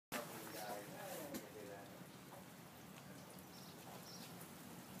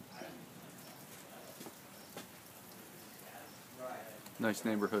Nice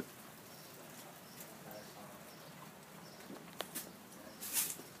neighborhood.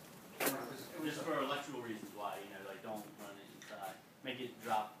 Just for electrical reasons why, you know, like don't run it inside. Make it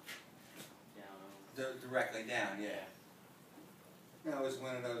drop down. Directly down, yeah. No, it was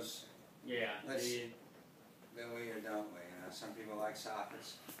one of those, Yeah. do we or don't we? You know, some people like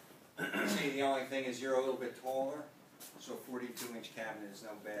sockets. See, the only thing is you're a little bit taller, so a 42-inch cabinet is no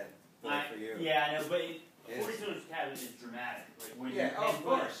bad for you. Yeah, I know, but 42-inch cabinet is dramatic. Like when Yeah, you of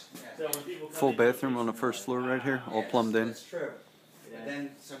course. Yeah. So when people come Full in, bathroom on the first floor right here, all plumbed in. That's true. But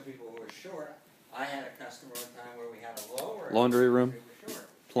then some people who are short. I had a customer one time where we had a lower Laundry room, they were short.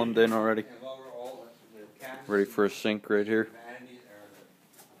 plumbed in already. And lower all the cabinets. Ready for a sink right here. The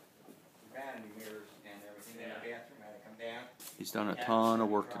vanity mirrors and everything in the bathroom had to come down. He's done a ton of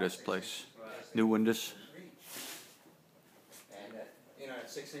work to this place. New windows. And you know,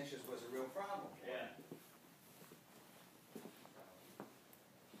 6 inches was a real problem. Yeah.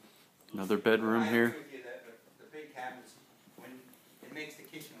 Another bedroom here. I agree with you that the big cabinets, when it makes the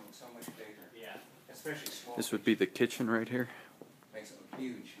kitchen look so much bigger. Yeah. Especially small. This would be the kitchen right here Makes it look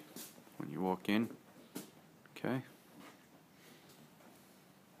huge. when you walk in. Okay.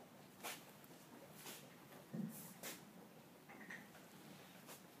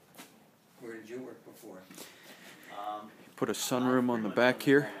 Where did you work before? Put a sunroom on the back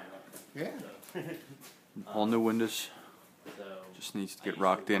here. Yeah. All new windows. So Just needs to get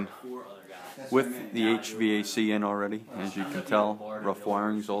rocked in. 4 other guys. With the HVAC in already, as you can tell. Rough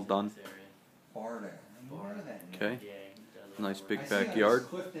wiring's all done. Florida. Okay. Yeah. Nice big I see backyard.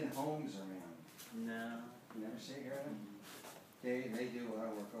 Clifton Homes around. No. You never see hear of them? They do a lot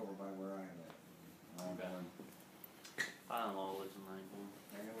of work over by where I live. I don't know what's in line.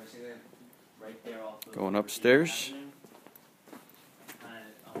 I never see that. Right there off of Going upstairs. Avenue.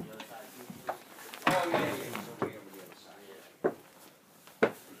 On the other side. Oh yeah, yeah. So way over the other side.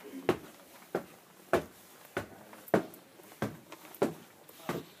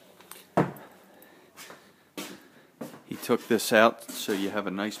 He took this out so you have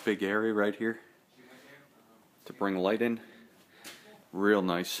a nice big area right here to bring light in. Real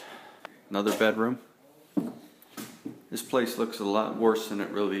nice. Another bedroom. This place looks a lot worse than it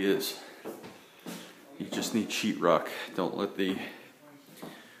really is. You just need sheetrock. Don't let the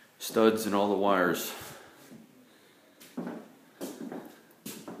studs and all the wires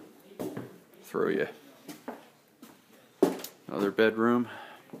throw you. Another bedroom.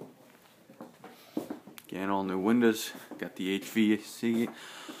 Again, all new windows. Got the HVAC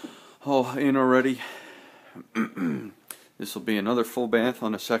all in already. This will be another full bath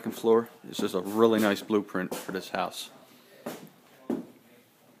on the second floor. This is a really nice blueprint for this house.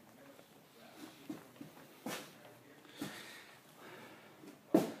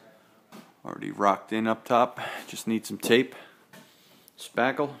 Already rocked in up top. Just need some tape,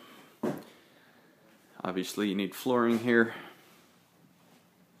 spackle. Obviously you need flooring here.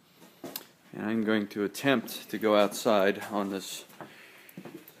 And I'm going to attempt to go outside on this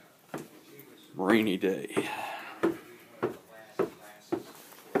rainy day.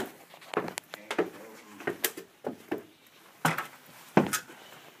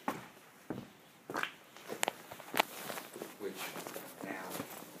 Which now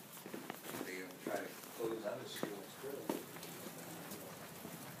they try to close other schools too.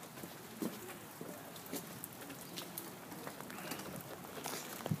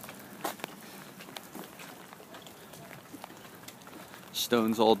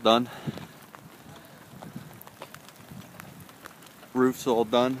 Stone's all done. Roof's all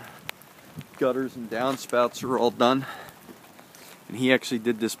done. Gutters and downspouts are all done. And he actually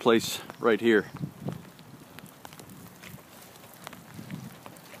did this place right here.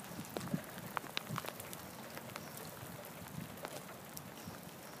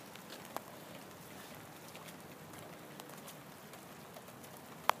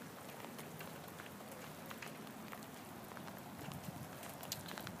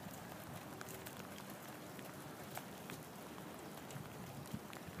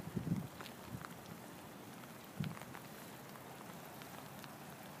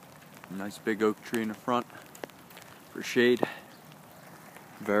 Nice big oak tree in the front for shade.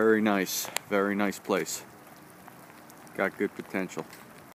 Very nice place. Got good potential.